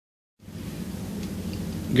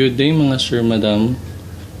Good day mga sir, madam.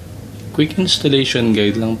 Quick installation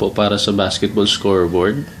guide lang po para sa basketball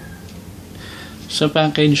scoreboard. Sa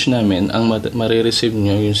package namin, ang marireceive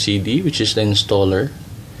nyo yung CD, which is the installer,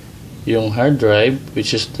 yung hard drive,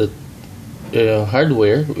 which is the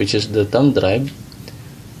hardware, which is the thumb drive,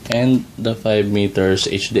 and the 5 meters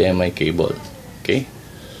HDMI cable. Okay?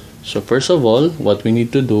 So first of all, what we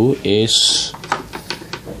need to do is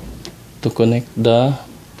to connect the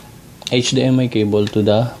HDMI cable to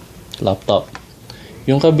the laptop.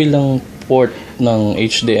 Yung kabilang port ng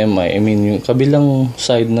HDMI, yung kabilang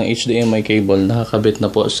side ng HDMI cable nakakabit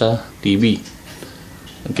na po sa TV.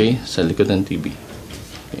 Okay? Sa likod ng TV.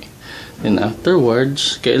 Okay. Then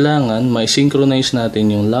afterwards, kailangan ma-synchronize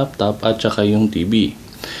natin yung laptop at saka yung TV.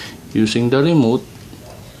 Using the remote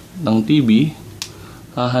ng TV,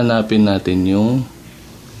 hahanapin natin yung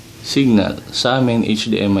signal sa amin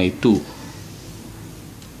HDMI 2.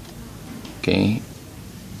 Okay.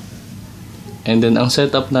 And then ang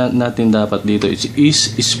setup natin dapat dito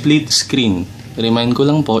is split screen. Remind ko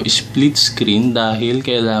lang po, split screen dahil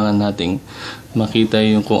kailangan nating makita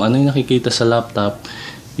yung kung ano yung nakikita sa laptop,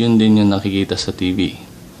 yun din yung nakikita sa TV.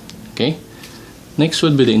 Okay? Next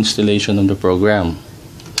would be the installation of the program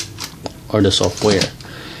or the software.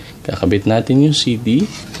 Kakabit natin yung CD.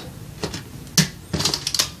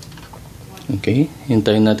 Okay?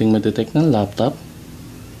 Hintayin natin ma-detect ng laptop.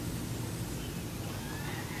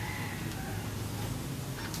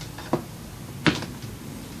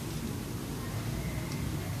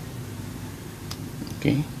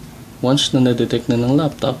 Okay. Once na na-detect na ng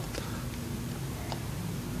laptop,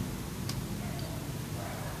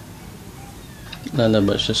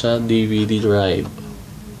 lalabas siya sa DVD drive.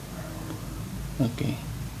 Okay.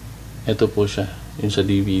 Ito po siya, yung sa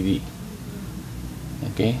DVD.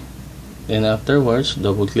 Okay. Then afterwards,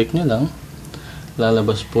 double click nyo lang.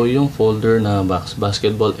 Lalabas po yung folder na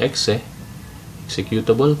basketball exe,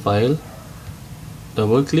 executable file.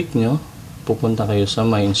 Double click nyo, pupunta kayo sa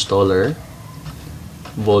my installer,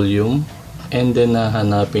 volume, and then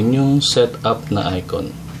hahanapin yung setup na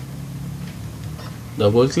icon.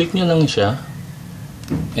 Double click nyo lang siya,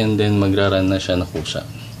 and then magra-run na siya na kusa.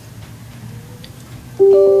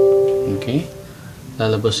 Okay,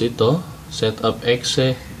 lalabas ito, setup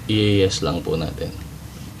exe, yes lang po natin.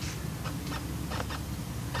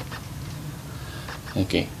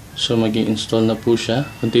 Okay, so mag-i-install na po siya.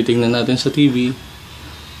 Kung titignan natin sa TV,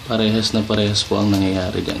 parehas na parehas po ang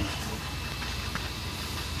nangyayari dyan.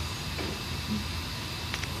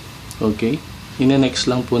 Okay, ina-next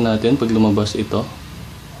lang po natin pag lumabas ito.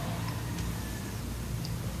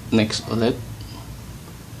 Next ulit.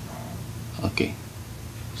 Okay.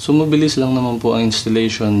 So mabilis lang naman po ang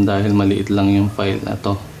installation dahil maliit lang yung file na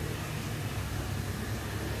to.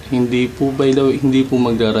 Hindi po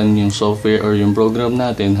magdaran yung software or yung program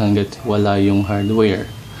natin hanggat wala yung hardware.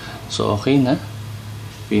 So okay na.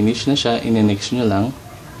 Finish na siya, ina-next nyo lang.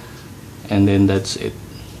 And then that's it.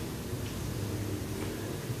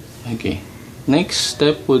 Okay. Next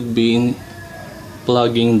step would be in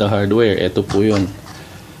plugging the hardware. Ito po yun.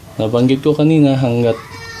 Nabanggit ko kanina hanggat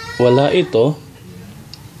wala ito,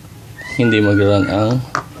 hindi mag-run ang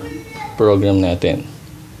program natin.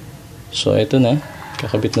 So, ito na.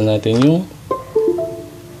 Kakabit na natin yung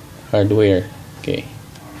hardware. Okay.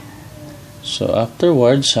 So,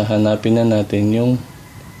 afterwards, hahanapin na natin yung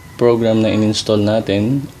program na in-install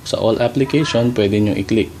natin. Sa all application, pwede nyo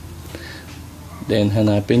i-click. Then,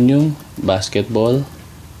 hanapin yung basketball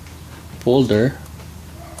folder.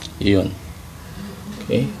 Yun.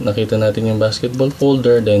 Okay. Nakita natin yung basketball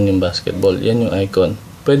folder, then yung basketball. Yan yung icon.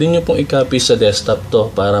 Pwede nyo pong i-copy sa desktop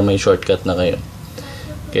to para may shortcut na kayo.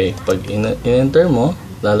 Okay. Pag in-enter mo,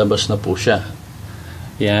 lalabas na po siya.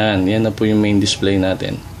 Yan. Yan na po yung main display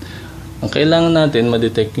natin. Ang kailangan natin,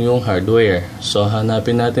 ma-detect yung hardware. So,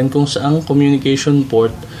 hanapin natin kung saang communication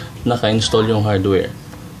port naka-install yung hardware.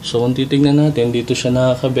 So, kung titignan natin, dito siya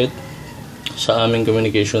nakakabit sa aming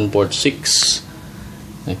communication port 6.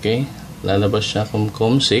 Okay? Lalabas siya kung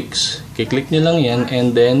COM6. Kiklik nyo lang yan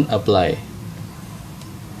and then apply.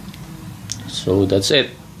 So, that's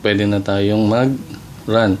it. Pwede na tayong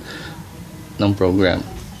mag-run ng program.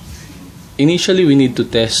 Initially, we need to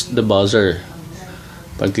test the buzzer.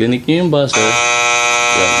 Pag click nyo yung buzzer,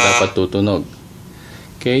 yan, dapat tutunog.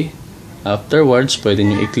 Okay? Afterwards, pwede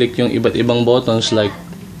nyo i-click yung iba't ibang buttons like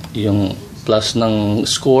yung plus ng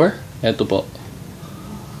score, eto po,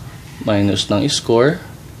 minus ng score,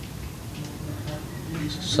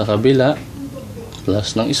 sa kabila,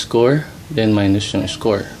 plus ng score, then minus yung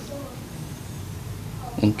score.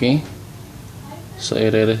 Okay? So,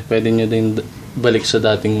 pwede nyo din balik sa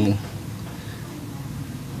dating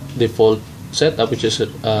default setup, which is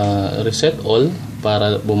reset all,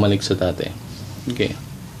 para bumalik sa dati. Okay.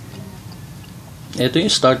 Ito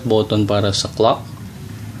yung start button para sa clock,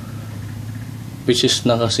 which is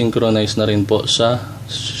nakasynchronize na rin po sa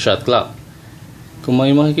shot clock. Kung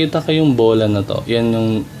may makikita kayong bola na to, yan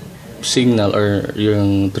yung signal or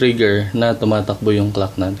yung trigger na tumatakbo yung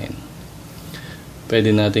clock natin.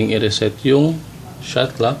 Pwede nating i-reset yung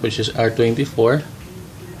shot clock, which is R24.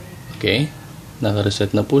 Okay,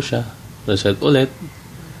 naka-reset na po siya. Reset ulit.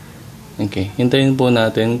 Okay, hintayin po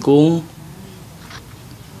natin kung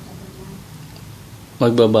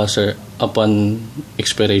magbabuzzer upon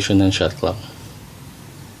expiration ng shot clock.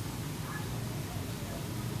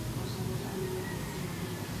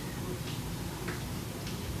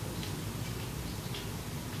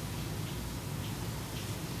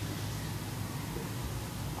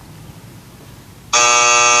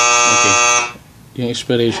 Okay, yung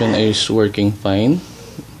expiration is working fine.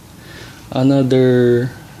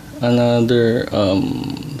 Another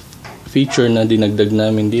feature na dinagdag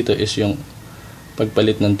namin dito is yung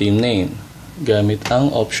pagpalit ng team name. Gamit ang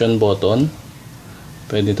option button,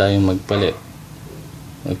 pwede tayong magpalit.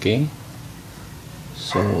 Okay?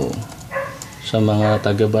 So, sa mga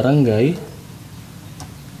taga-barangay,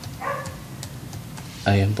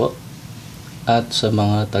 ayan po. At sa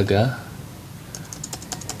mga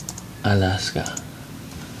taga-Alaska.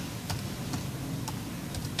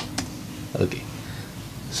 Okay.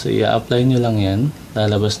 So, i-apply nyo lang yan.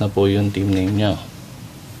 Lalabas na po yung team name nyo.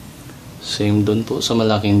 Same dun po sa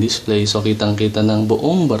malaking display. So, kitang-kita ng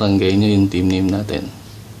buong barangay nyo yung team name natin.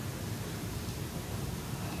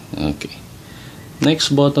 Okay. Next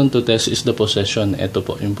button to test is the possession. Ito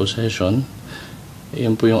po yung possession.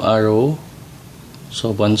 Ayan po yung arrow.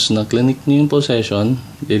 So, once na-click nyo yung possession,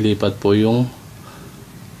 lilipat po yung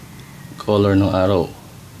color ng arrow.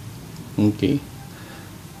 Okay.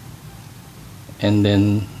 And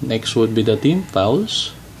then, next would be the team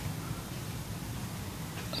fouls.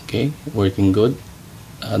 Okay, working good.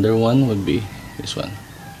 Other one would be this one.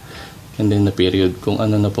 And then the period, kung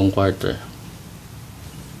ano na pong quarter.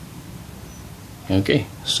 Okay,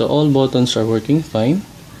 so all buttons are working fine.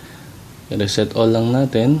 Reset all lang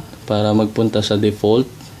natin para magpunta sa default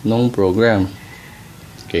ng program.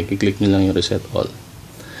 Okay, kiklik nyo lang yung reset all.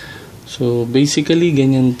 So basically,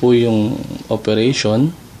 ganyan po yung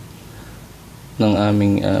operation ng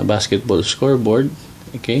aming basketball scoreboard.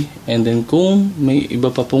 Okay, and then kung may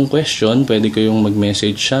iba pa pong question, pwede kayong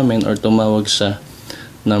mag-message sa amin or tumawag sa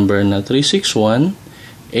number na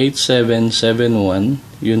 361-8771.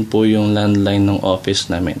 Yun po yung landline ng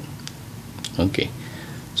office namin. Okay,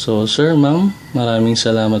 so sir, ma'am, maraming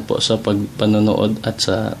salamat po sa panonood at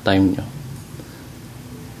sa time nyo.